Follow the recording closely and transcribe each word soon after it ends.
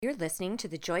You're listening to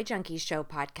the Joy Junkies Show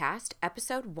podcast,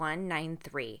 episode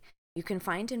 193. You can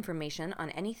find information on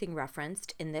anything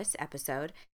referenced in this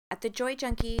episode at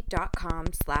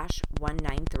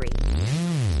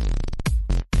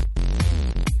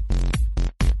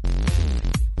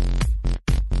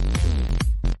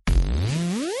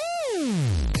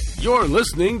You're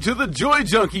listening to the Joy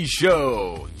Junkie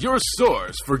Show, your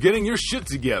source for getting your shit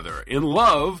together in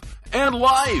love and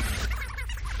life.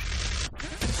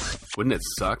 Wouldn't it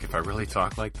suck if I really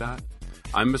talked like that?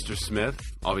 I'm Mr. Smith.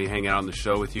 I'll be hanging out on the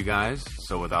show with you guys.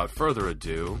 So without further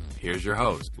ado, here's your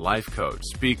host, life coach,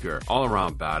 speaker,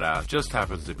 all-around badass, just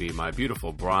happens to be my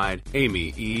beautiful bride,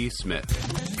 Amy E. Smith.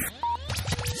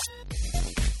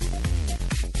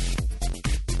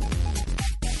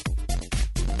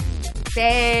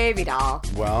 Baby doll.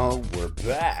 Well, we're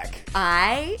back.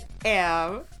 I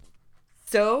am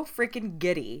so freaking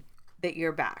giddy that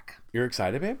you're back. You're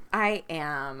excited, babe? I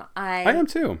am. I am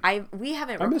too. I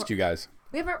missed you guys.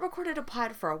 We haven't recorded a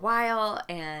pod for a while,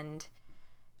 and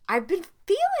I've been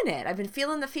feeling it. I've been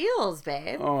feeling the feels,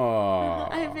 babe. Oh,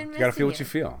 I've been missing you gotta feel what you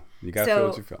feel. You gotta feel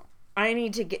what you feel. I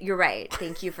need to get. You're right.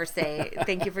 Thank you for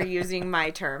thank you for using my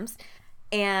terms,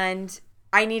 and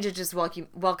I need to just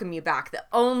welcome you back. The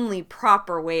only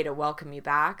proper way to welcome you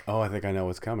back. Oh, I think I know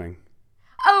what's coming.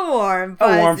 A warm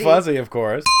fuzzy. A warm fuzzy, of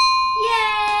course.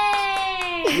 Yay!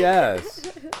 Yes.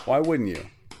 Why wouldn't you?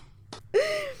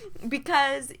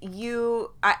 Because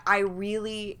I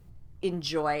really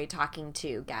enjoy talking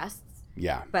to guests.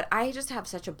 Yeah. But I just have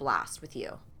such a blast with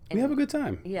you. We have a good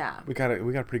time. Yeah. We got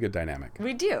a pretty good dynamic.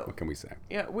 We do. What can we say?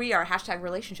 Yeah, we are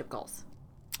 #relationship goals.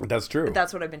 That's true.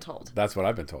 That's what I've been told. That's what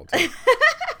I've been told too.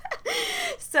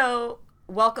 So,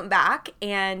 welcome back,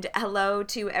 and hello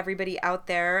to everybody out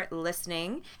there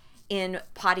listening in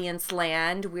Podience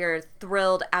Land. We're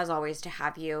thrilled, as always, to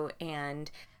have you,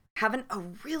 and having a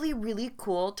really, really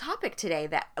cool topic today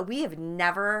that we have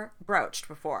never broached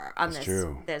before on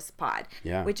this pod,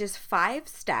 which is 5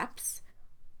 steps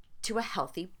to a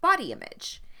healthy body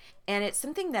image. And it's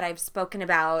something that I've spoken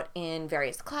about in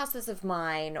various classes of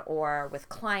mine or with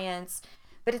clients,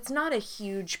 but it's not a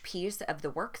huge piece of the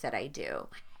work that I do.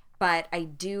 But I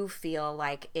do feel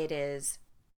like it is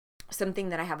something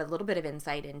that I have a little bit of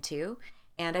insight into.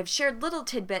 And I've shared little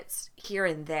tidbits here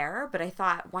and there, but I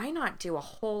thought, why not do a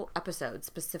whole episode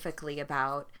specifically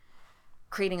about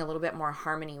creating a little bit more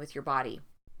harmony with your body?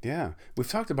 Yeah. We've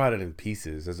talked about it in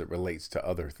pieces as it relates to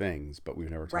other things, but we've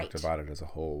never talked about it as a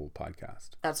whole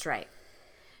podcast. That's right.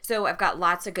 So I've got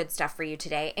lots of good stuff for you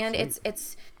today. And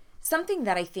it's something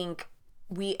that I think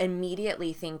we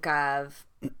immediately think of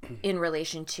in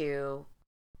relation to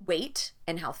weight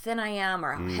and how thin I am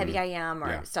or how heavy I am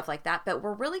or stuff like that. But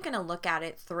we're really going to look at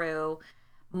it through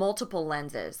multiple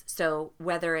lenses. So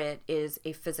whether it is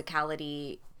a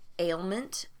physicality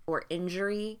ailment or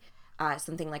injury,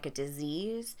 something like a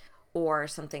disease, or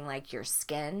something like your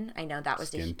skin. I know that was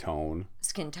skin tone.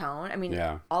 I mean,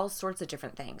 all sorts of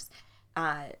different things.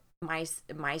 My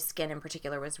skin in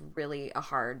particular was really a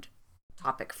hard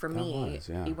topic for me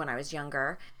when I was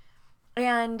younger.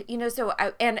 And,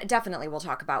 and definitely we'll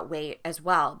talk about weight as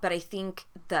well. But I think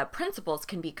the principles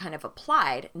can be kind of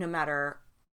applied no matter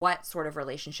what sort of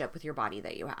relationship with your body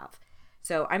that you have.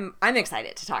 So I'm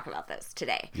excited to talk about this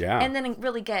today. Yeah. And then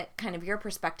really get kind of your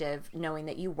perspective, knowing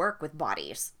that you work with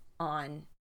bodies on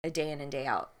a day in and day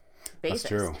out basis. That's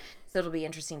true. So it'll be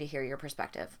interesting to hear your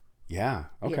perspective. Yeah.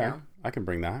 Okay. I can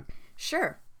bring that.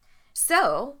 Sure.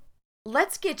 So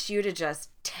let's get you to just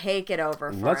take it over for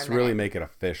a minute. Let's really make it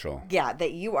official. Yeah,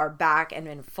 that you are back and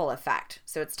in full effect.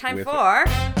 So it's time for...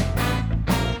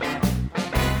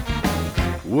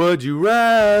 Would you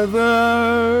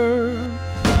rather...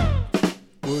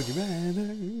 Would you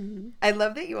rather? I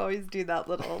love that you always do that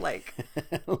little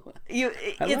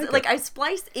it's like I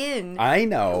splice in I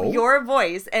know your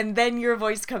voice and then your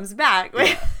voice comes back.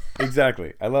 Yeah,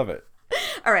 exactly. I love it.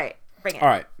 All right, bring it. All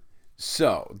right.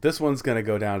 So, this one's going to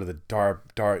go down to the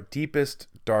deepest,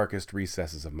 darkest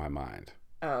recesses of my mind.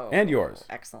 Oh. And yours.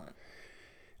 Excellent.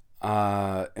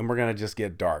 And we're going to just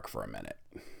get dark for a minute.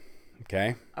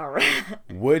 Okay? All right.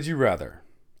 Would you rather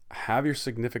have your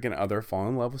significant other fall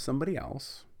in love with somebody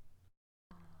else,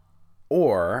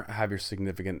 or have your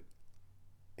significant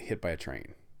hit by a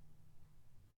train?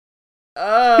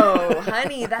 Oh,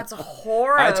 honey, that's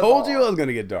horrible. I told you I was going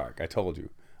to get dark. I told you.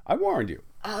 I warned you.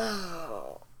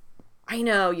 Oh, I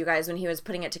know, you guys, when he was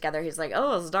putting it together, he's like,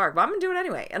 oh, it's dark, but I'm going to do it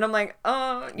anyway. And I'm like,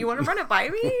 you want to run it by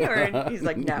me? Or he's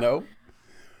like, no.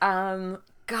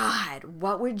 God,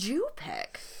 what would you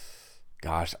pick?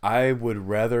 Gosh, I would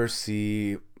rather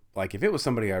see, like, if it was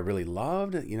somebody I really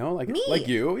loved, like me. Like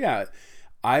you, yeah.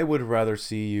 I would rather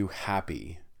see you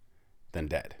happy than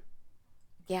dead.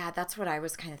 Yeah, that's what I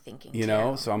was kind of thinking, you too.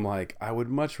 know? So I'm like, I would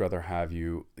much rather have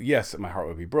you, yes, my heart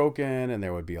would be broken and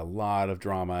there would be a lot of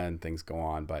drama and things go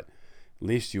on, but at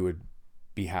least you would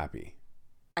be happy.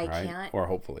 I right? can't Or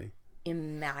hopefully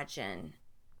imagine.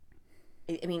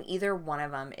 I mean, either one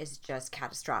of them is just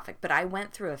catastrophic. But I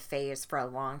went through a phase for a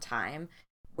long time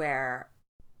where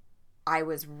I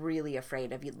was really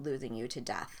afraid of losing you to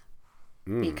death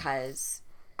because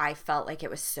I felt like it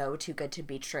was so too good to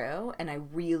be true. And I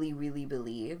really, really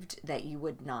believed that you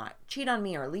would not cheat on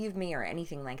me or leave me or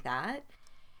anything like that.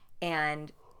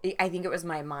 And I think it was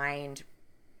my mind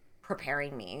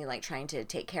preparing me, like trying to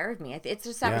take care of me. It's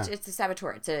a saboteur. It's a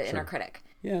saboteur. It's an inner critic.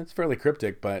 Yeah, it's fairly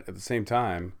cryptic, but at the same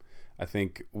time, I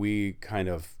think we kind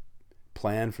of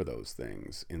plan for those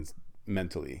things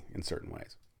mentally in certain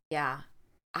ways. Yeah.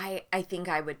 I think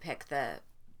I would pick the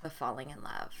falling in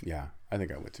love. Yeah, I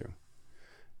think I would too.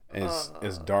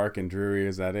 As dark and dreary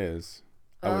as that is,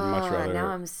 I would much rather. Now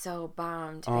I'm so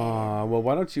bummed. Well,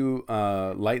 why don't you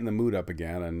lighten the mood up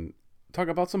again and talk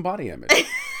about some body image?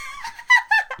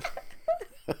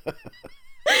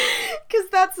 Because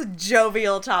that's a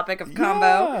jovial topic of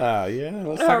combo. Yeah.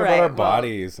 Let's talk about our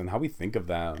bodies and how we think of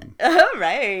them. All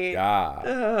right. Yeah.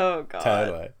 Oh,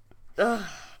 God. Totally.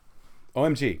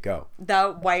 OMG, go.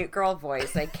 That white girl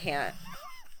voice, I can't.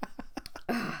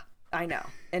 I know.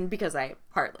 And because I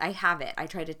have it, I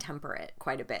try to temper it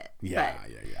quite a bit. Yeah.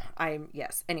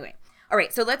 Yes. Anyway. All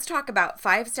right. So let's talk about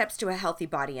 5 steps to a healthy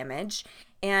body image.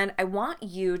 And I want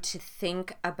you to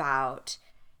think about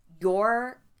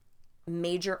your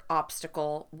major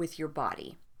obstacle with your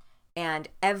body. And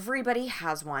everybody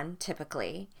has one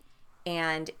typically.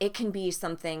 And it can be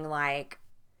something like,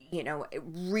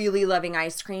 really loving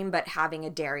ice cream, but having a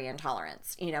dairy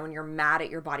intolerance, and you're mad at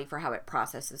your body for how it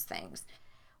processes things.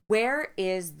 Where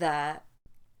is the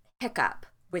hiccup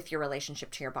with your relationship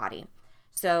to your body?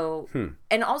 So,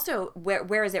 and also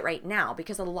where is it right now?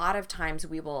 Because a lot of times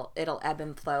it'll ebb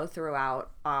and flow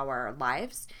throughout our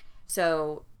lives.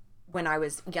 So when I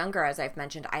was younger, as I've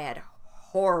mentioned, I had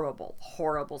horrible,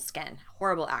 horrible skin,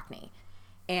 horrible acne.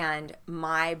 And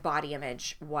my body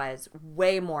image was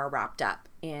way more wrapped up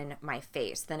in my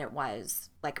face than it was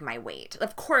like my weight.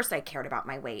 Of course, I cared about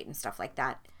my weight and stuff like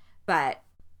that, but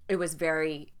it was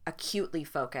very acutely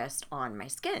focused on my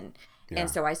skin. Yeah. And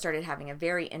so I started having a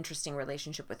very interesting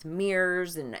relationship with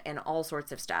mirrors and all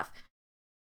sorts of stuff.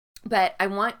 But I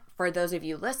want, for those of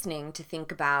you listening, to think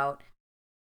about,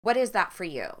 what is that for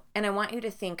you? And I want you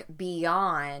to think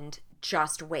beyond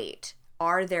just weight.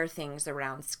 Are there things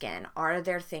around skin? Are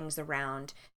there things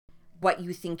around what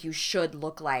you think you should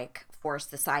look like for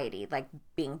society, like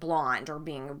being blonde or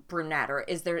being a brunette? Or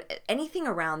is there anything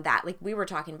around that? Like we were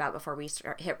talking about before we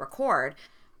hit record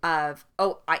of,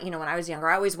 when I was younger,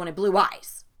 I always wanted blue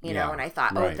eyes, and I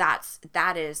thought, right.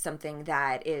 that is something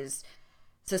that is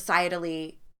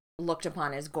societally looked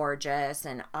upon as gorgeous,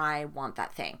 and I want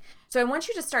that thing. So I want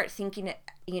you to start thinking,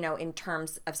 in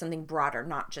terms of something broader,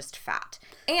 not just fat.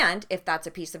 And if that's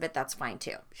a piece of it, that's fine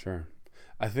too. Sure.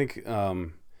 I think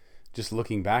just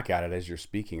looking back at it as you're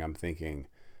speaking, I'm thinking,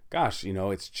 gosh,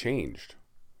 it's changed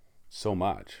so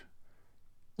much.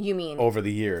 You mean over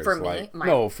the years? For me?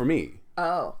 No, for me.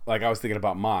 Oh. Like I was thinking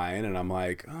about mine, and I'm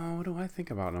like, what do I think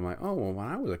about? And I'm like, well, when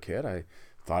I was a kid, I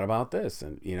thought about this,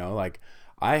 and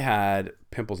I had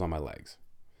pimples on my legs,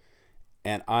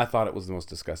 and I thought it was the most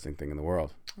disgusting thing in the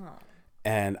world. Oh.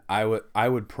 And I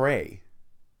would pray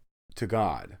to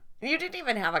God. You didn't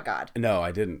even have a God. No,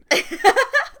 I didn't.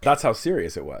 That's how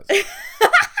serious it was.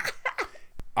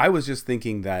 I was just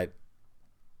thinking that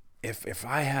if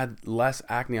I had less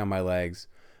acne on my legs,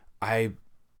 I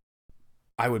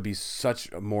would be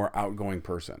such a more outgoing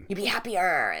person. You'd be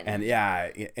happier.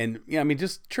 And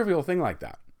just trivial thing like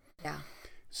that. Yeah.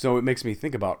 So it makes me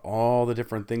think about all the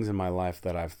different things in my life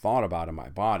that I've thought about in my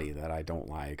body that I don't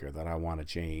like or that I want to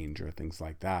change or things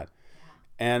like that.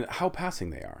 And how passing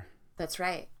they are. That's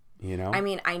right. I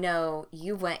mean, I know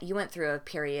you went through a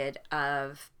period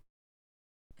of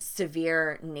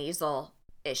severe nasal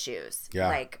issues. Yeah.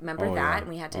 Like, remember that? Yeah. And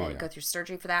we had to go through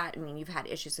surgery for that. I mean, you've had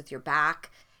issues with your back.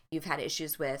 You've had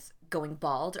issues with going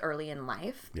bald early in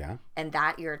life. Yeah. And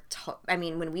that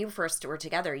when we first were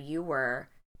together, you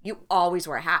always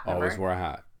wore a hat. Remember? Always wore a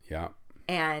hat. Yeah.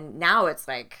 And now it's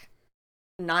like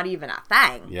not even a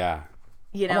thing. Yeah.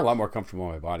 I'm a lot more comfortable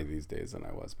in my body these days than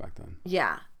I was back then.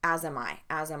 Yeah. As am I.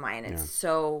 And it's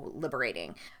so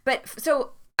liberating. But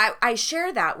so I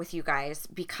share that with you guys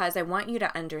because I want you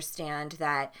to understand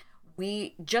that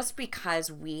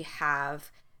because we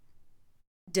have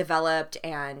developed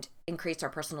and increased our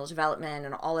personal development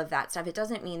and all of that stuff, it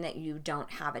doesn't mean that you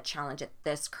don't have a challenge at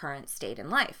this current state in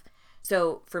life.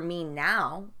 So for me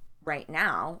now, right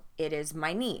now, it is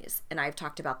my knees. And I've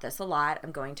talked about this a lot.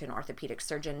 I'm going to an orthopedic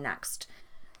surgeon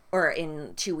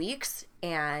in 2 weeks.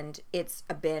 And it's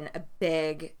been a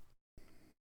big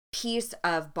piece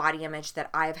of body image that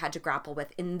I've had to grapple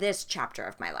with in this chapter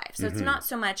of my life. So it's not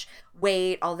so much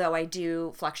weight, although I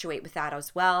do fluctuate with that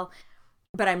as well.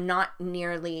 But it's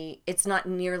not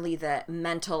nearly the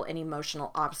mental and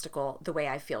emotional obstacle the way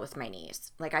I feel with my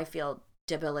knees. Like I feel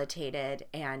debilitated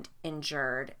and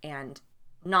injured and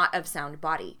not of sound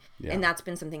body. Yeah. And that's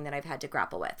been something that I've had to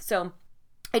grapple with. So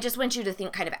I just want you to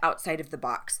think kind of outside of the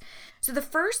box. So the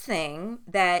first thing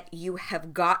that you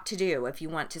have got to do if you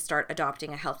want to start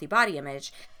adopting a healthy body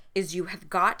image is you have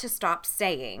got to stop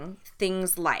saying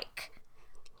things like,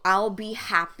 I'll be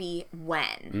happy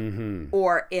when,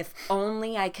 or if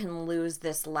only I can lose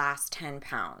this last 10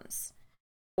 pounds,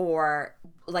 or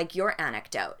like your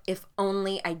anecdote, if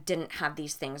only I didn't have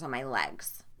these things on my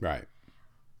legs. Right.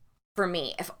 For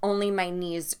me, if only my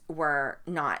knees were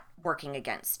not working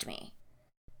against me.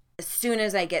 As soon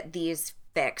as I get these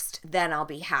fixed, then I'll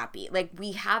be happy. Like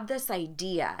we have this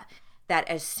idea that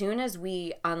as soon as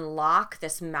we unlock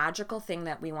this magical thing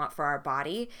that we want for our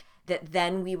body, that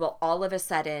then we will all of a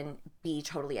sudden be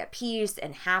totally at peace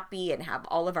and happy and have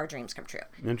all of our dreams come true.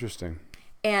 Interesting.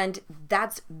 And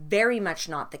that's very much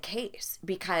not the case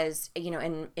because,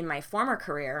 in my former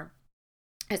career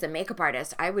as a makeup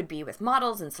artist, I would be with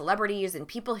models and celebrities and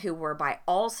people who were by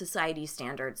all society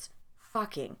standards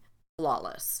fucking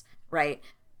flawless, right?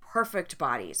 Perfect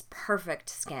bodies, perfect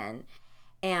skin,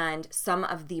 and some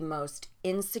of the most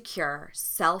insecure,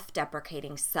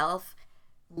 self-deprecating,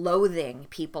 self-loathing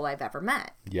people I've ever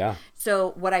met. Yeah.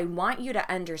 So what I want you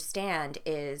to understand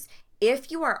is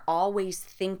if you are always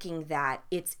thinking that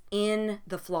it's in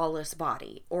the flawless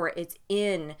body or it's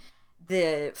in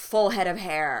the full head of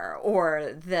hair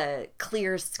or the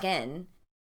clear skin,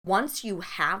 once you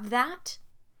have that,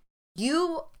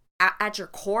 you at your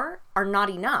core are not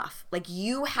enough. Like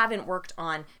you haven't worked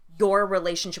on your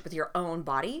relationship with your own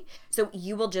body. So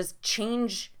you will just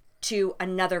change to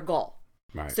another goal.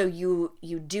 Right. So you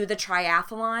do the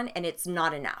triathlon and it's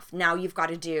not enough. Now you've got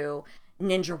to do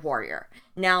Ninja Warrior.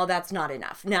 Now that's not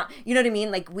enough. Now, you know what I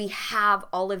mean? Like we have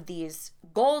all of these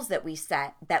goals that we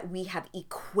set that we have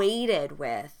equated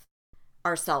with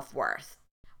our self-worth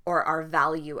or our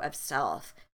value of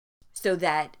self, so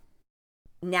that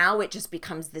now it just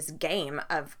becomes this game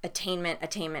of attainment.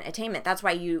 That's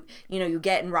why you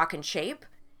get in rockin' shape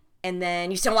and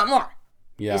then you still want more.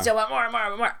 Yeah. You still want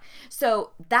more.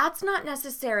 So that's not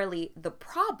necessarily the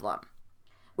problem,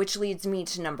 which leads me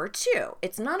to number 2.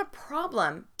 It's not a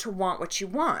problem to want what you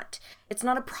want. It's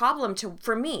not a problem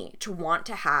for me to want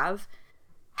to have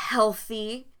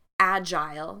healthy,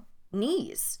 agile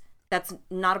knees. That's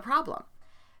not a problem.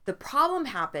 The problem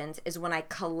happens is when I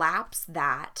collapse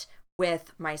that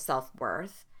with my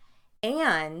self-worth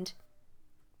and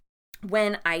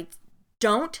when I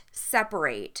don't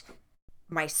separate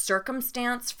my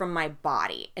circumstance from my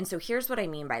body. And so here's what I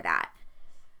mean by that.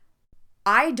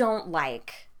 I don't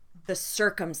like the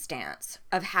circumstance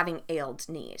of having ailed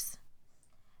knees.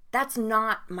 That's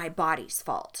not my body's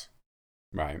fault.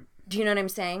 Right. Do you know what I'm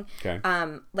saying? Okay.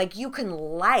 Like you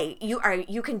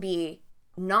can be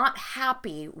not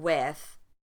happy with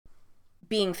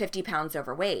being 50 pounds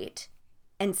overweight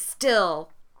and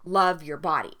still love your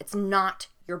body. It's not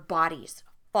your body's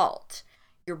fault.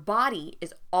 Your body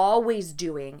is always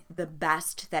doing the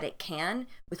best that it can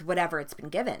with whatever it's been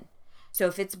given. So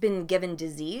if it's been given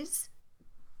disease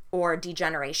or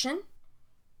degeneration,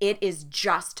 it is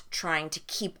just trying to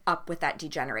keep up with that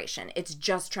degeneration. It's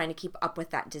just trying to keep up with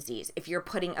that disease. If you're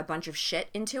putting a bunch of shit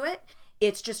into it,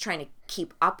 it's just trying to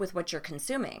keep up with what you're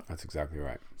consuming. That's exactly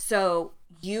right. So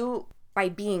by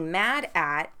being mad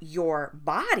at your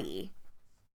body,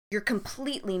 you're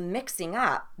completely mixing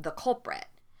up the culprit.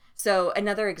 So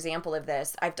another example of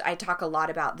this, I talk a lot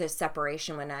about this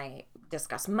separation when I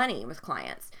discuss money with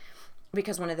clients,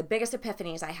 because one of the biggest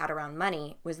epiphanies I had around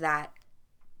money was that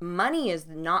money is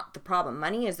not the problem.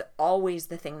 Money is always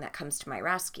the thing that comes to my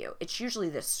rescue. It's usually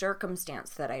the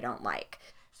circumstance that I don't like.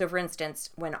 So for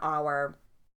instance, when our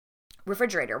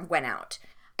refrigerator went out,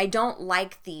 I don't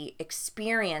like the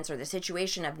experience or the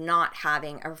situation of not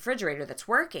having a refrigerator that's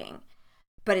working.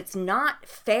 But it's not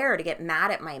fair to get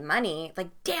mad at my money. Like,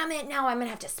 damn it, now I'm going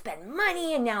to have to spend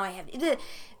money and now I have...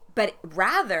 But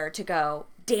rather to go,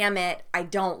 damn it, I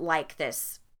don't like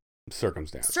this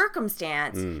circumstance.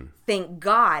 Thank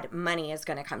God money is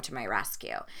going to come to my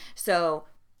rescue. So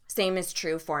same is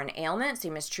true for an ailment.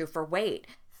 Same is true for weight.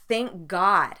 thank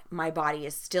God my body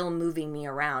is still moving me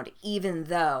around, even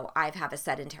though I've had a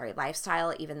sedentary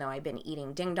lifestyle, even though I've been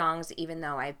eating ding-dongs, even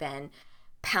though I've been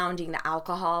pounding the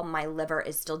alcohol, my liver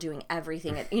is still doing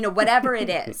everything, whatever it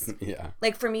is. Yeah.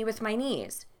 Like for me with my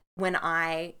knees, when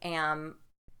I am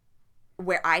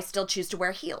where I still choose to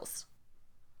wear heels,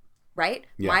 right?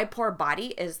 Yeah. My poor body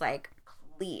is like,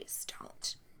 please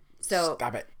don't. So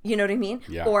stop it. You know what I mean?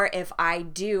 Yeah. Or if I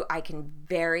do, I can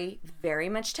very, very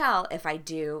much tell if I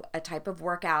do a type of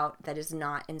workout that is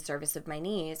not in service of my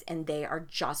knees and they are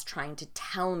just trying to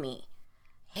tell me,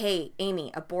 hey,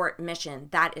 Amy, abort mission.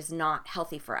 That is not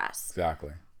healthy for us.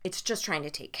 Exactly. It's just trying to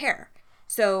take care.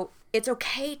 So it's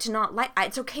okay to not like,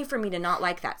 it's okay for me to not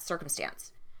like that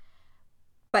circumstance.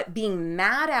 But being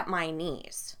mad at my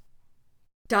knees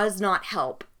does not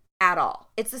help at all.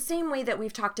 It's the same way that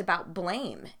we've talked about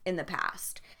blame in the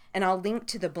past. And I'll link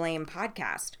to the blame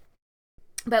podcast.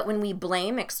 But when we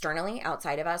blame externally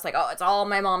outside of us, like, oh, it's all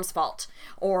my mom's fault,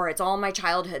 or it's all my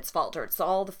childhood's fault, or it's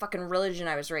all the fucking religion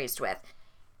I was raised with,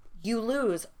 you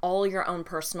lose all your own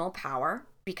personal power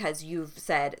because you've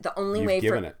said the only way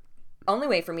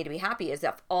for me to be happy is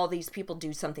if all these people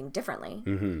do something differently.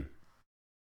 Mm-hmm.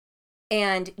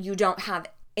 And you don't have,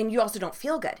 and you also don't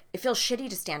feel good. It feels shitty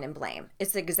to stand in blame.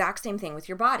 It's the exact same thing with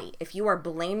your body. If you are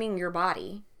blaming your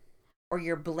body, or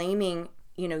you're blaming,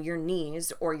 your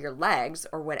knees or your legs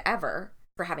or whatever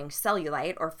for having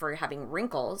cellulite or for having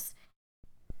wrinkles,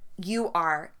 you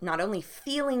are not only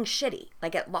feeling shitty,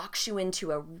 like it locks you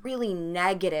into a really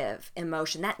negative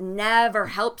emotion. That never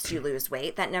helps you lose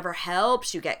weight. That never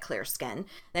helps you get clear skin.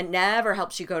 That never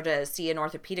helps you go to see an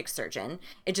orthopedic surgeon.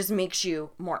 It just makes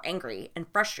you more angry and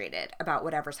frustrated about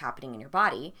whatever's happening in your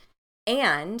body.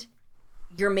 And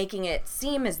you're making it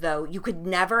seem as though you could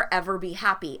never, ever be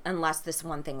happy unless this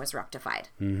one thing was rectified.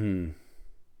 Mm-hmm.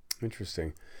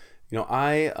 Interesting.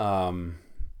 I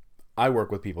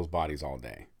work with people's bodies all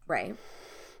day. Right.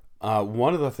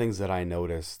 One of the things that I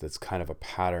notice that's kind of a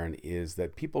pattern is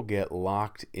that people get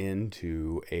locked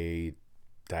into a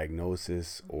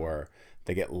diagnosis, or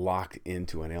they get locked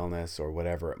into an illness or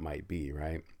whatever it might be,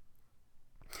 right?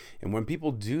 And when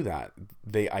people do that,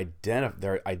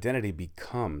 their identity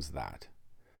becomes that.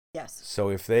 Yes. So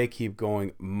if they keep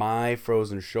going, my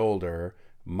frozen shoulder,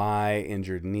 my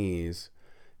injured knees,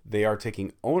 they are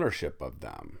taking ownership of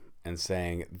them and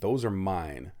saying, those are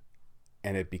mine.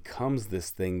 And it becomes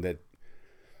this thing that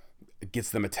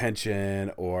gets them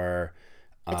attention, or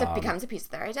It becomes a piece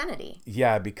of their identity.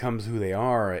 Yeah, it becomes who they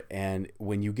are. And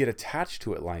when you get attached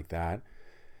to it like that,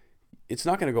 it's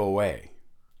not going to go away.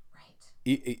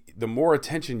 Right. The more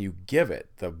attention you give it,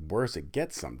 the worse it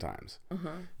gets sometimes.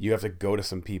 Mm-hmm. You have to go to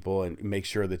some people and make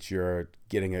sure that you're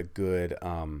getting a good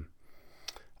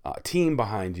team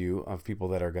behind you of people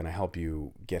that are going to help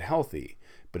you get healthy.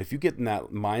 But if you get in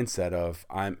that mindset of,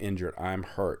 I'm injured, I'm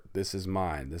hurt, this is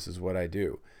mine, this is what I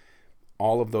do,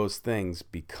 all of those things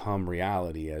become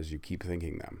reality as you keep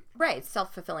thinking them. Right. It's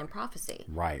self-fulfilling prophecy.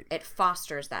 Right. It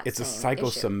fosters that It's same a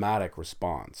psychosomatic issue.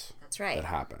 response. That's right. That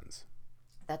happens.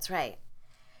 That's right.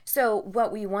 So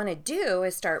what we want to do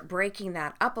is start breaking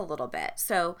that up a little bit.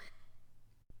 So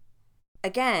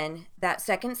again, that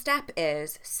second step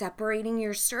is separating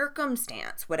your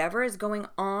circumstance, whatever is going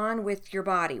on with your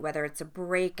body, whether it's a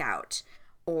breakout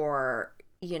or,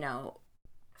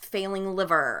 failing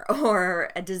liver or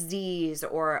a disease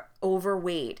or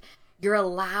overweight. You're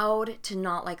allowed to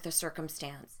not like the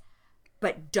circumstance,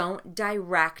 but don't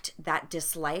direct that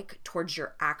dislike towards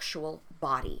your actual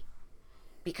body,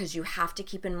 because you have to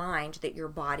keep in mind that your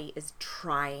body is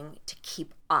trying to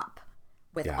keep up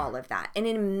with all of that. And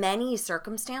in many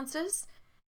circumstances,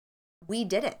 we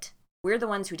did it. We're the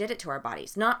ones who did it to our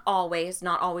bodies. Not always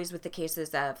with the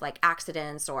cases of like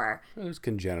accidents or There's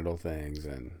congenital things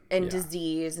and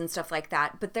disease and stuff like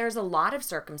that. But there's a lot of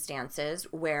circumstances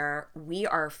where we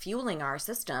are fueling our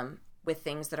system with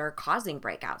things that are causing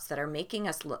breakouts, that are making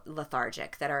us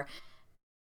lethargic, that are,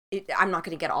 I'm not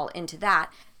going to get all into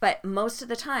that, but most of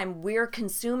the time we're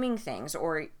consuming things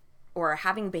or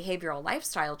having behavioral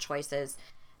lifestyle choices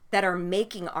that are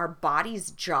making our body's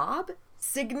job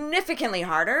significantly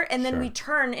harder. And then we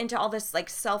turn into all this like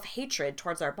self-hatred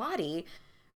towards our body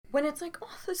when it's like,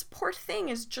 oh, this poor thing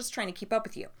is just trying to keep up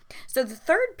with you. So the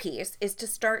third piece is to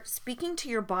start speaking to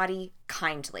your body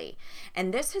kindly.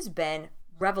 And this has been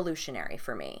revolutionary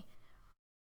for me.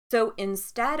 So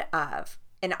instead of,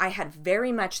 and I had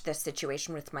very much this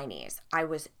situation with my knees, I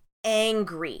was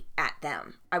angry at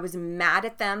them. I was mad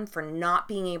at them for not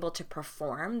being able to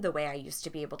perform the way I used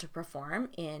to be able to perform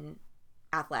in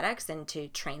athletics and to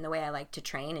train the way I like to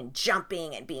train and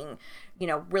jumping and being,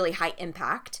 really high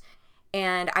impact.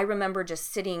 And I remember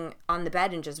just sitting on the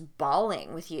bed and just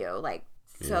bawling with you, like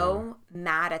so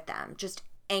mad at them, just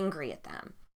angry at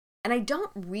them. And I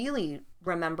don't really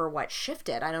remember what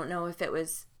shifted. I don't know if it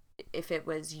was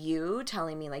you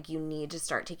telling me like you need to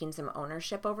start taking some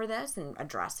ownership over this and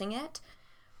addressing it.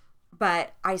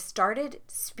 But I started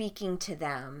speaking to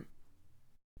them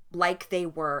like they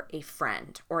were a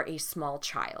friend or a small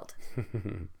child.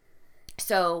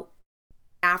 So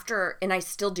and I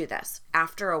still do this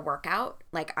after a workout,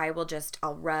 like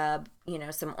I'll rub,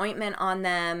 some ointment on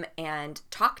them and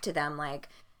talk to them like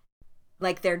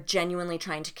they're genuinely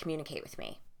trying to communicate with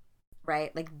me,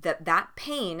 right? Like that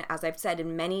pain, as I've said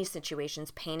in many situations,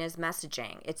 pain is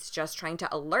messaging. It's just trying to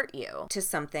alert you to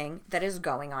something that is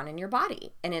going on in your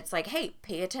body. And it's like, hey,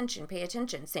 pay attention.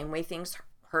 Same way things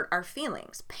hurt our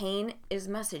feelings. Pain is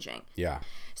messaging. Yeah.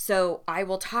 So I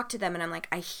will talk to them and I'm like,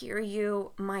 I hear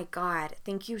you. My God,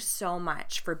 thank you so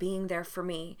much for being there for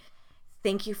me.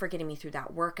 Thank you for getting me through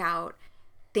that workout.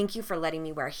 Thank you for letting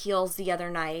me wear heels the other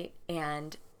night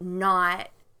and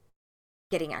not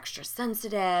getting extra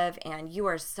sensitive. And you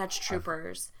are such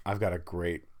troopers. I've got a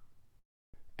great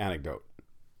anecdote.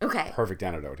 Okay. Perfect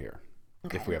anecdote here.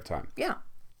 Okay. If we have time. Yeah.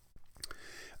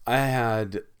 I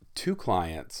had 2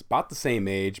 clients, about the same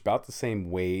age, about the same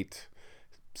weight,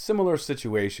 similar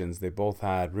situations. They both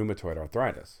had rheumatoid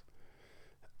arthritis.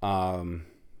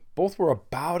 Both were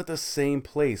about at the same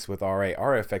place with RA.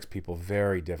 RA affects people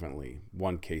very differently,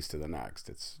 one case to the next.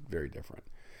 It's very different.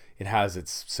 It has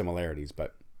its similarities,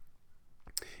 but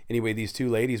anyway, these 2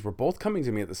 ladies were both coming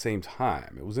to me at the same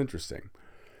time. It was interesting.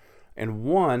 And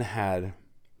one had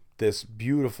this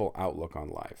beautiful outlook on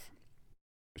life.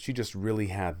 She just really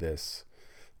had this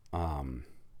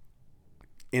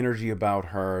energy about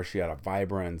her. She had a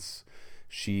vibrance.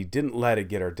 She didn't let it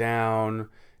get her down.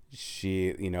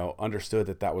 She, understood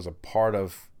that was a part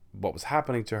of what was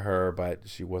happening to her, but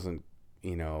she wasn't,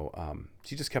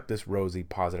 she just kept this rosy,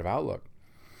 positive outlook.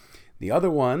 The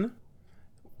other one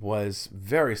was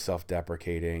very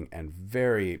self-deprecating and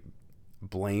very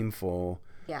blameful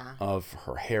of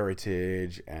her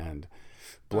heritage and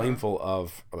blameful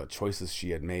of the choices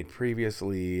she had made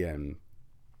previously and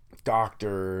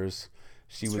doctors.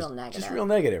 She was just real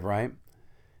negative, right?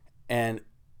 And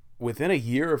within a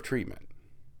year of treatment,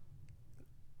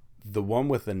 the one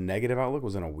with the negative outlook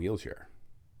was in a wheelchair.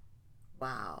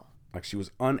 Wow. Like she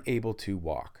was unable to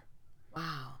walk.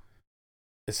 Wow.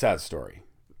 A sad story,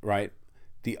 right?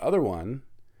 The other one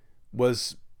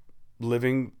was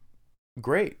living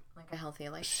great. Like a healthy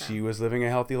lifestyle. She was living a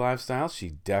healthy lifestyle. She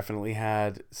definitely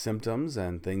had symptoms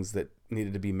and things that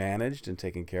needed to be managed and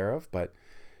taken care of, but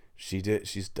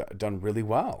she's done really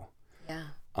well. Yeah.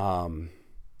 And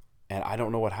I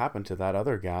don't know what happened to that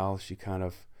other gal. She kind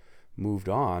of moved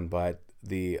on, but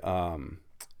the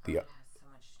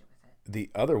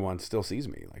other one still sees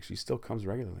me. Like she still comes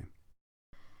regularly.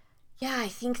 Yeah, I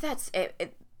think that's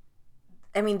it.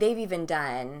 I mean, they've even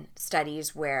done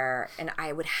studies where, and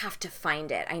I would have to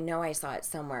find it. I know I saw it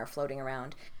somewhere floating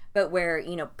around, but where,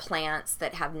 plants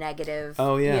that have negative,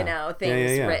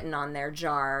 things written on their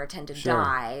jar tend to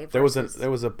die. Versus... There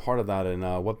was a part of that in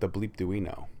What the Bleep Do We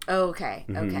Know? Oh, okay.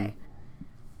 Mm-hmm. Okay.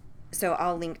 So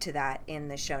I'll link to that in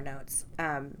the show notes.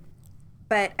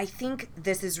 But I think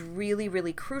this is really,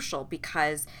 really crucial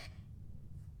because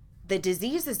the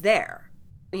disease is there.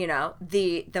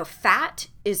 The fat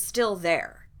is still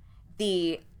there.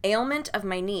 The ailment of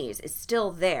my knees is still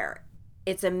there.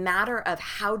 It's a matter of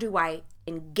how do I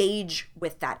engage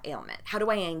with that ailment? How do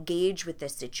I engage with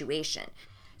this situation?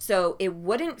 So it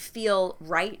wouldn't feel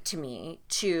right to me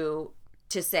to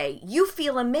say, you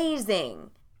feel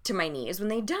amazing to my knees when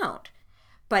they don't.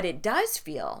 But it does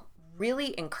feel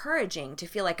really encouraging to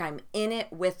feel like I'm in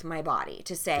it with my body,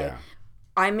 to say,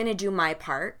 I'm going to do my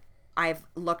part. I've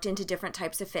looked into different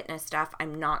types of fitness stuff.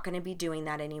 I'm not going to be doing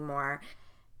that anymore.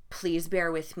 Please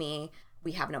bear with me.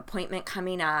 We have an appointment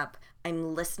coming up.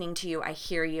 I'm listening to you. I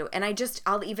hear you. And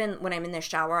I'll even, when I'm in the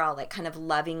shower, I'll like kind of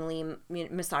lovingly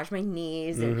massage my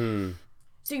knees. And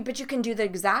but you can do the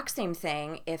exact same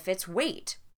thing if it's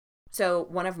weight. So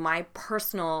one of my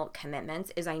personal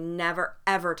commitments is I never,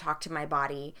 ever talk to my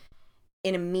body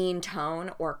in a mean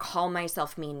tone or call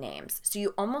myself mean names. So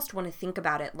you almost want to think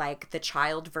about it like the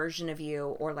child version of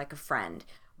you or like a friend.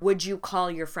 Would you call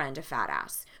your friend a fat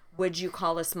ass? Would you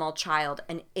call a small child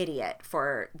an idiot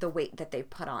for the weight that they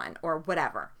put on or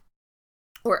whatever?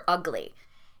 Or ugly?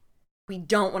 We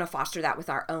don't want to foster that with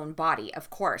our own body,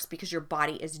 of course, because your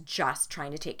body is just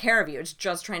trying to take care of you. It's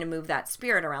just trying to move that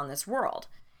spirit around this world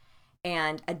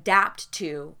and adapt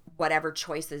to whatever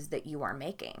choices that you are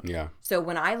making. Yeah. So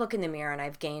when I look in the mirror and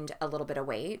I've gained a little bit of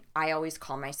weight, I always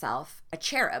call myself a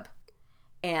cherub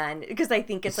And because I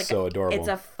think it's like so adorable. It's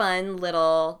a fun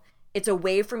little, it's a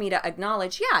way for me to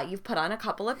acknowledge, yeah, you've put on a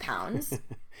couple of pounds.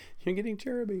 You're getting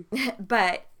cheruby.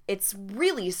 But it's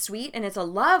really sweet, and it's a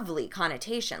lovely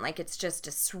connotation. Like, it's just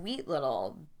a sweet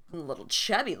little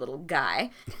chubby little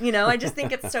guy. You know, I just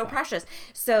think it's so precious.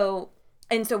 So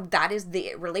that is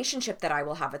the relationship that I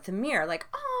will have with the mirror. Like,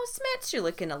 oh, Smits, you're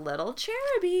looking a little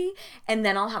cheruby. And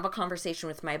then I'll have a conversation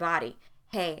with my body.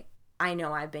 Hey, I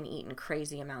know I've been eating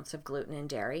crazy amounts of gluten and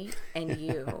dairy, and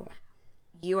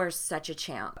you are such a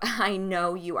champ. I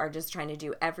know you are just trying to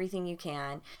do everything you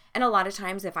can. And a lot of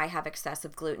times if I have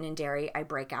excessive gluten and dairy, I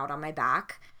break out on my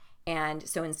back. And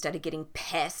so instead of getting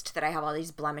pissed that I have all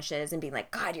these blemishes and being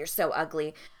like, God, you're so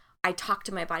ugly, I talk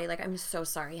to my body like, I'm so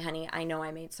sorry, honey. I know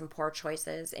I made some poor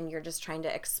choices and you're just trying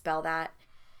to expel that.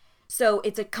 So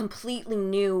it's a completely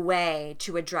new way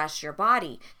to address your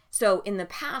body. So in the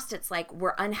past, it's like,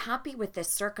 we're unhappy with this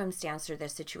circumstance or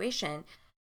this situation.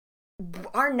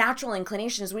 Our natural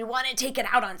inclination is we want to take it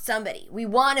out on somebody. We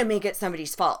want to make it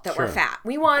somebody's fault that we're fat.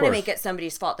 We want to make it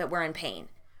somebody's fault that we're in pain.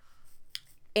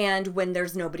 And when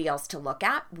there's nobody else to look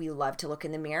at, we love to look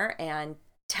in the mirror and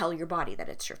tell your body that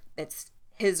it's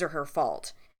his or her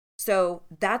fault. So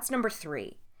that's number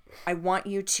 3. I want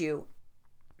you to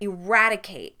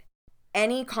eradicate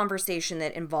any conversation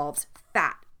that involves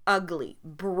fat, ugly,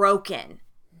 broken,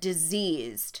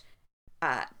 diseased,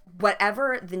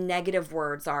 whatever the negative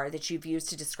words are that you've used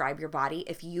to describe your body.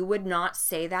 If you would not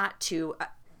say that to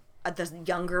the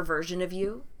younger version of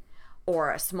you,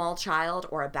 or a small child,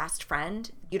 or a best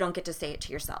friend, you don't get to say it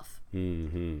to yourself.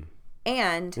 Mm-hmm.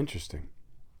 And interesting.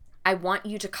 I want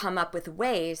you to come up with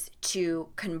ways to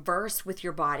converse with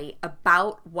your body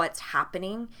about what's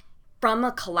happening from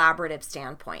a collaborative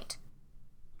standpoint.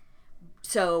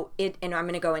 So and I'm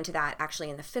going to go into that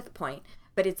actually in the 5th point,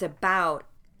 but it's about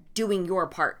doing your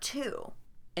part too,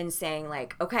 and saying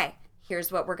like, okay,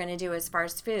 here's what we're going to do as far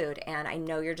as food. And I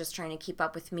know you're just trying to keep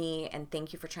up with me, and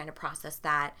thank you for trying to process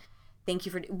that. Thank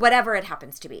you for whatever it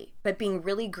happens to be, but being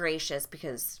really gracious,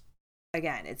 because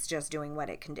again, it's just doing what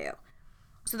it can do.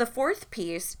 So the 4th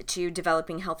piece to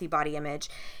developing healthy body image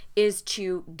is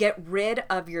to get rid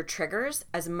of your triggers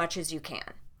as much as you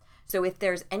can. So if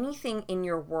there's anything in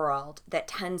your world that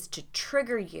tends to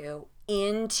trigger you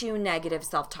into negative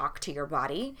self-talk to your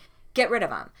body, get rid of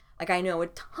them. Like, I know a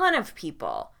ton of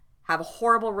people have a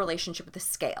horrible relationship with the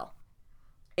scale.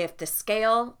 If the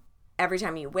scale, every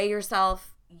time you weigh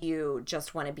yourself, you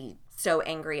just want to be so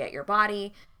angry at your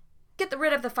body, get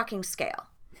rid of the fucking scale.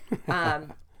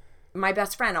 My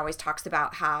best friend always talks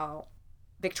about how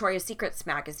Victoria's Secret's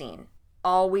magazine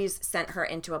always sent her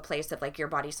into a place of like, your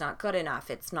body's not good enough,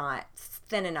 it's not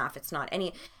thin enough, it's not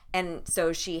any, and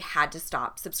so she had to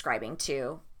stop subscribing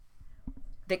to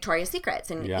Victoria's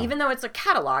Secrets. And even though it's a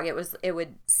catalog, it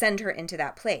would send her into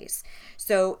that place.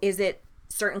 So is it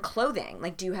certain clothing?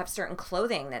 Like, do you have certain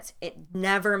clothing it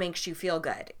never makes you feel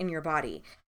good in your body?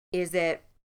 Is it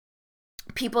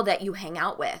people that you hang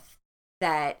out with,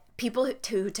 that people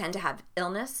who tend to have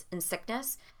illness and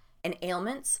sickness and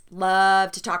ailments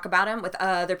love to talk about them with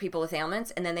other people with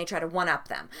ailments, and then they try to one-up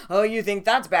them. Oh, you think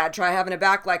that's bad? Try having a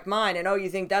back like mine. And oh, you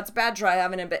think that's bad? Try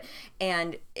having a bit.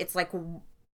 And it's like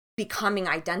becoming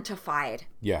identified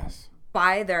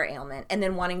by their ailment, and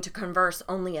then wanting to converse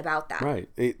only about that. Right.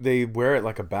 They wear it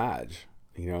like a badge,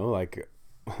 like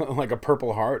like a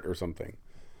Purple Heart or something.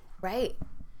 Right.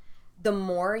 The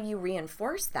more you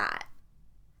reinforce that,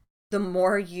 the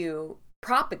more you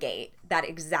propagate that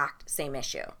exact same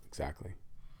issue. Exactly.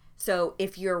 So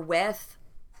if you're with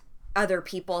other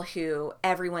people who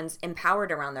everyone's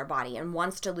empowered around their body and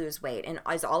wants to lose weight and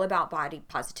is all about body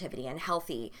positivity and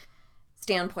healthy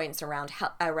standpoints around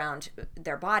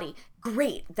their body,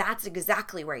 great. That's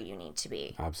exactly where you need to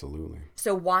be. Absolutely.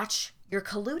 So watch your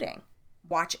colluding.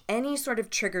 Watch any sort of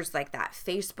triggers like that.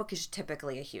 Facebook is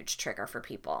typically a huge trigger for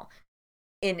people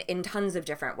in tons of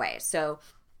different ways. So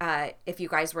if you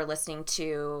guys were listening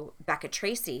to Becca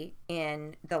Tracy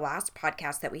in the last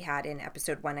podcast that we had in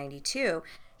episode 192,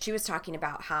 she was talking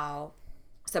about how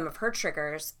some of her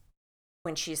triggers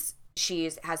when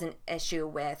she has an issue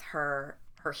with her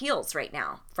heels right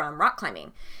now from rock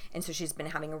climbing. And so she's been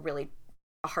having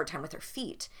a hard time with her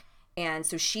feet. And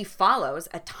so she follows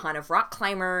a ton of rock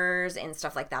climbers and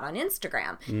stuff like that on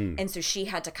Instagram. And so she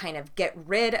had to kind of get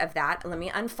rid of that. Let me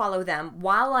unfollow them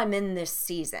while I'm in this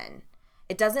season.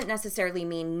 It doesn't necessarily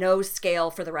mean no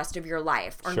scale for the rest of your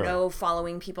life or no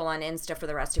following people on Insta for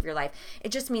the rest of your life.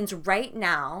 It just means right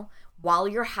now, while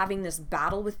you're having this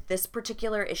battle with this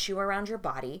particular issue around your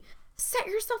body, set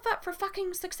yourself up for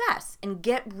fucking success and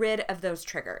get rid of those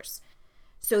triggers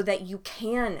so that you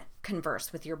can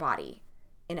converse with your body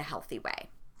in a healthy way.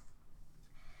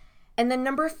 And then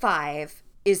number 5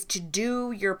 is to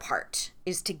do your part,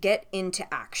 is to get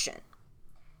into action.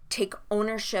 Take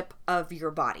ownership of your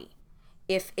body.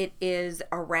 If it is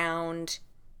around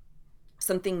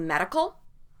something medical,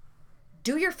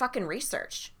 do your fucking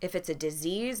research. If it's a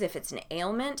disease, if it's an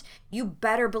ailment, you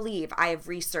better believe I have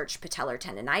researched patellar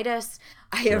tendonitis.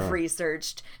 I have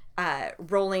researched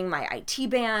rolling my IT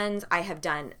bands. I have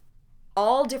done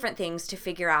all different things to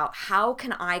figure out how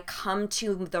can I come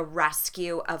to the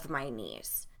rescue of my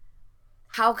knees?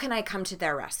 How can I come to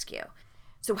their rescue?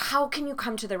 So how can you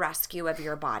come to the rescue of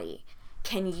your body?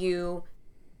 Can you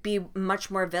be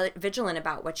much more vigilant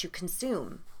about what you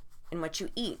consume and what you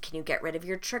eat? Can you get rid of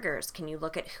your triggers? Can you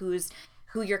look at who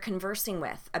you're conversing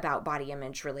with about body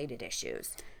image related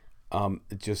issues?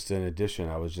 Just in addition,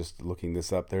 I was just looking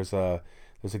this up. There's a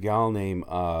gal named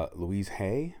Louise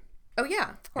Hay. Oh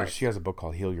yeah, of course. She has a book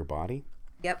called Heal Your Body.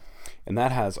 Yep. And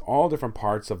that has all different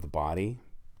parts of the body,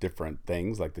 different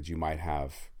things like that you might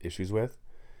have issues with,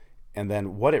 and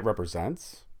then what it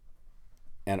represents.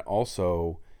 And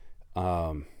also,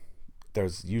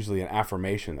 there's usually an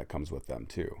affirmation that comes with them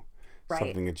too. Right.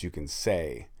 Something that you can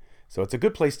say. So it's a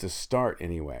good place to start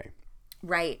anyway.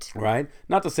 Right. Right?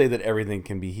 Not to say that everything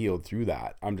can be healed through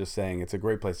that. I'm just saying it's a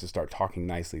great place to start talking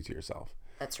nicely to yourself.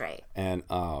 That's right. And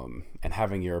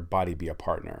having your body be a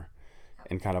partner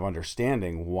and kind of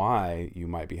understanding why you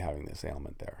might be having this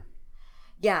ailment there.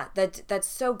 Yeah, that's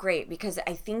so great, because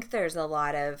I think there's a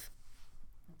lot of,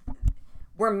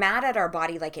 we're mad at our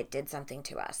body like it did something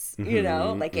to us, you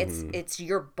know, like it's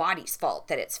your body's fault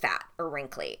that it's fat or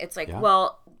wrinkly. It's like,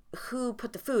 well, who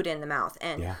put the food in the mouth,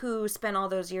 and who spent all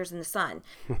those years in the sun,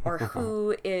 or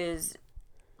who is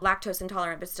lactose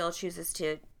intolerant but still chooses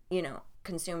to, you know,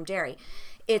 consume dairy.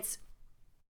 It's,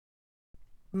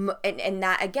 and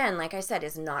that, again, like I said,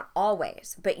 is not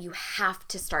always, but you have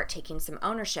to start taking some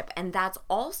ownership. And that's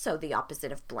also the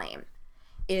opposite of blame,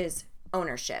 is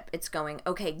ownership. It's going,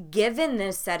 okay, given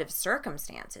this set of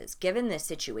circumstances, given this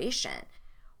situation,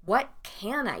 what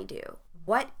can I do?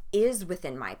 What is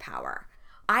within my power?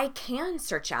 I can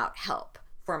search out help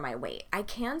for my weight. I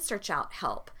can search out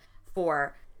help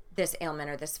for this ailment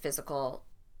or this physical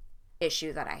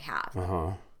issue that I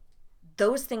have.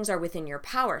 Those things are within your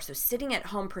power. So sitting at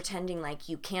home pretending like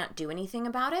you can't do anything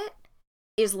about it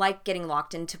is like getting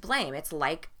locked into blame. It's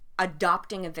like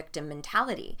adopting a victim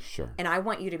mentality. Sure. And I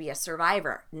want you to be a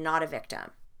survivor, not a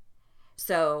victim.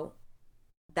 So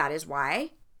that is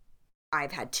why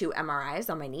I've had 2 MRIs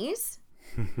on my knees.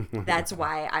 That's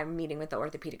why I'm meeting with the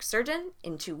orthopedic surgeon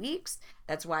in 2 weeks.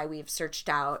 That's why we've searched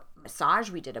out massage.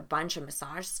 We did a bunch of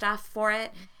massage stuff for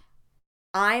it.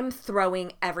 I'm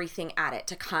throwing everything at it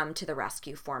to come to the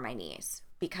rescue for my knees,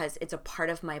 because it's a part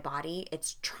of my body.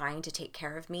 It's trying to take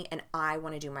care of me, and I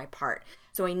want to do my part.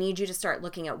 So I need you to start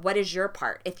looking at, what is your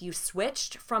part? If you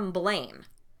switched from blame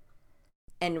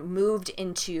and moved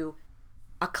into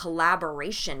a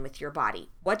collaboration with your body,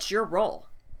 what's your role?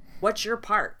 What's your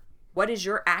part? What is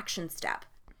your action step?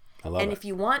 I love it. And if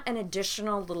you want an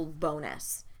additional little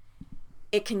bonus,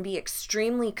 it can be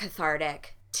extremely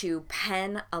cathartic to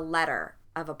pen a letter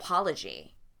of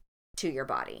apology to your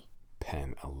body.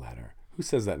 Pen a letter. Who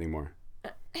says that anymore?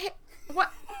 Hey,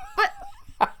 what?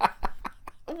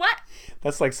 What?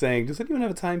 That's like saying, does anyone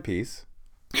have a timepiece?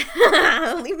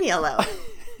 Leave me alone.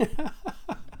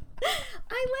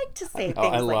 I like to say things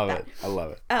like that. I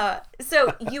love it.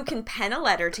 So you can pen a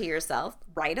letter to yourself,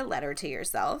 write a letter to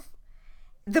yourself.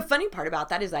 The funny part about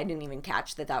that is I didn't even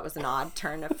catch that was an odd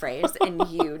turn of phrase, and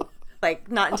you,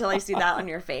 like, not until I see that on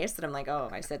your face that I'm like, oh,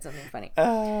 I said something funny.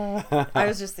 I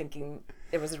was just thinking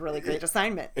it was a really great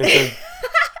assignment. I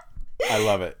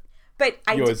love it. But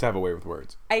you always have a way with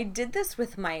words. I did this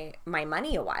with my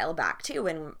money a while back too,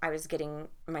 when I was getting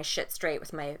my shit straight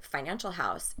with my financial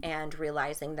house and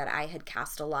realizing that I had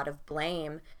cast a lot of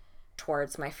blame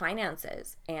towards my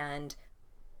finances. And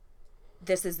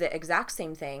this is the exact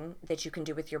same thing that you can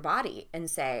do with your body and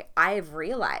say, I've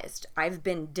realized I've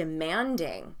been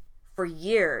demanding for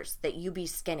years that you be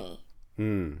skinny.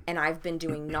 And I've been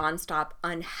doing nonstop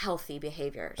unhealthy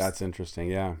behaviors. That's interesting,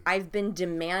 yeah. I've been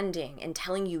demanding and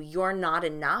telling you you're not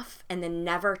enough, and then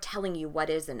never telling you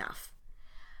what is enough.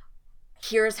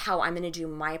 Here's how I'm going to do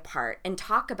my part, and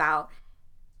talk about,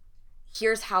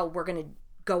 here's how we're going to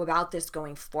go about this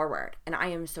going forward. And I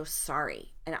am so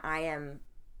sorry. And I am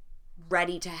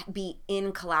ready to be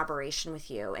in collaboration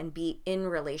with you and be in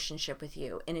relationship with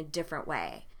you in a different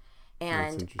way.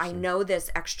 And I know this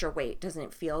extra weight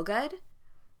doesn't feel good,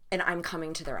 and I'm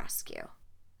coming to the rescue,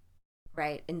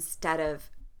 right? Instead of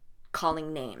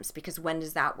calling names, because when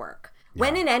does that work?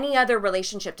 When in any other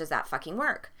relationship does that fucking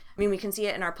work? I mean, we can see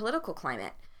it in our political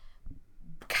climate.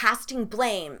 Casting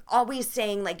blame, always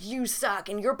saying like you suck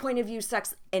and your point of view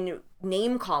sucks, and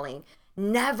name calling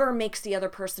never makes the other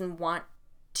person want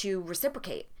to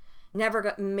reciprocate.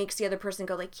 Never makes the other person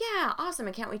go like, yeah, awesome,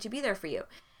 I can't wait to be there for you.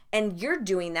 And you're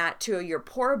doing that to your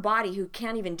poor body who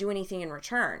can't even do anything in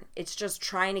return. It's just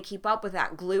trying to keep up with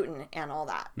that gluten and all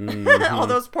that. All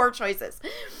those poor choices.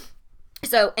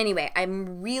 So anyway,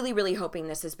 I'm really, really hoping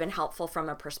this has been helpful from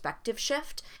a perspective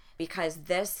shift, because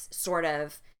this sort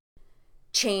of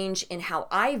change in how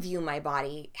I view my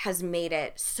body has made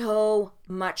it so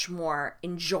much more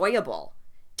enjoyable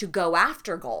to go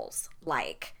after goals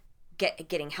like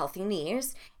getting healthy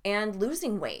knees and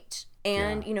losing weight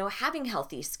and, you know, having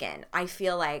healthy skin. I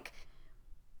feel like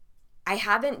I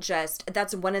haven't just,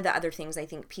 that's one of the other things I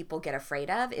think people get afraid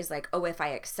of is like, oh, if I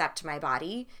accept my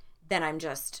body, then I'm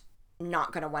just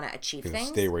not going to want to achieve things.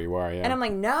 Stay where you are, yeah. And I'm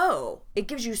like, no, it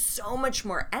gives you so much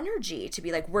more energy to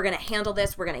be like, we're going to handle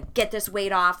this. We're going to get this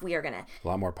weight off. We are going to. A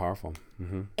lot more powerful.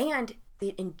 Mm-hmm. And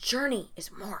the journey is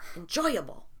more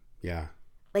enjoyable. Yeah.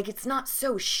 Like, it's not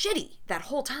so shitty that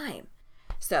whole time.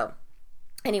 So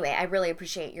anyway, I really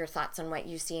appreciate your thoughts on what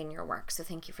you see in your work. So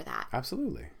thank you for that.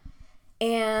 Absolutely.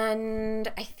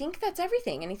 And I think that's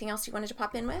everything. Anything else you wanted to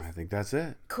pop in with? I think that's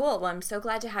it. Cool. Well, I'm so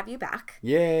glad to have you back.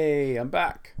 Yay, I'm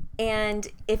back. And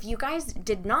if you guys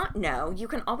did not know, you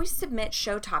can always submit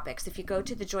show topics. If you go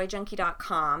to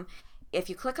thejoyjunkie.com, if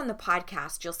you click on the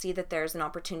podcast, you'll see that there's an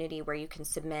opportunity where you can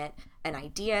submit an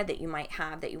idea that you might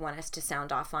have that you want us to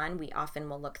sound off on. We often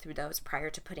will look through those prior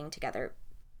to putting together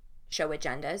show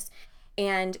agendas.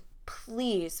 And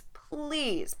please,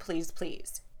 please, please,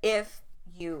 please, if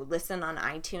you listen on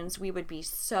iTunes, we would be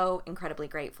so incredibly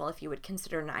grateful if you would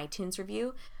consider an iTunes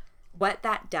review. What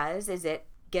that does is it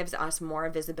gives us more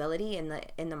visibility in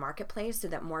the marketplace so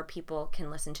that more people can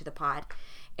listen to the pod.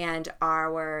 And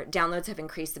our downloads have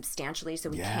increased substantially, so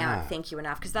we can't thank you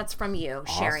enough, because that's from you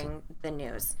sharing the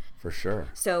news. For sure.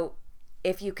 So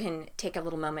if you can take a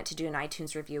little moment to do an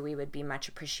iTunes review, we would be much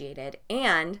appreciated.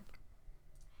 And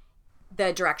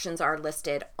the directions are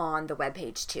listed on the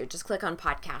webpage too. Just click on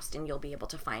podcast and you'll be able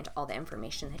to find all the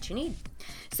information that you need.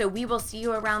 So we will see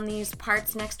you around these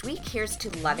parts next week. Here's to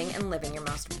loving and living your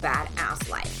most badass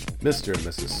life. Mr. and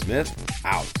Mrs. Smith,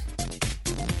 out.